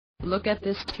Look at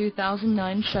this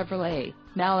 2009 Chevrolet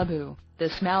Malibu.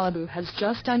 This Malibu has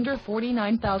just under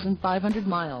 49,500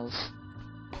 miles.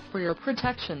 For your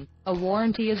protection, a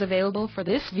warranty is available for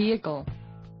this vehicle.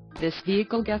 This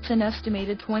vehicle gets an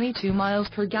estimated 22 miles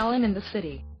per gallon in the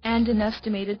city, and an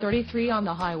estimated 33 on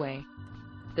the highway.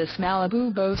 This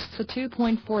Malibu boasts a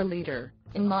 2.4-liter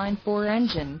inline-4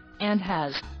 engine, and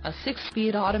has a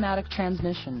 6-speed automatic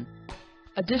transmission.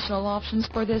 Additional options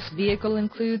for this vehicle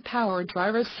include power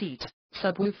driver's seat,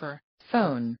 subwoofer,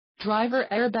 phone, driver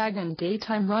airbag and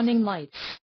daytime running lights.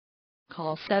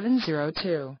 Call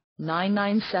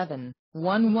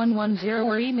 702-997-1110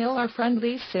 or email our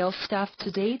friendly sales staff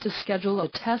today to schedule a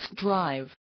test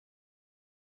drive.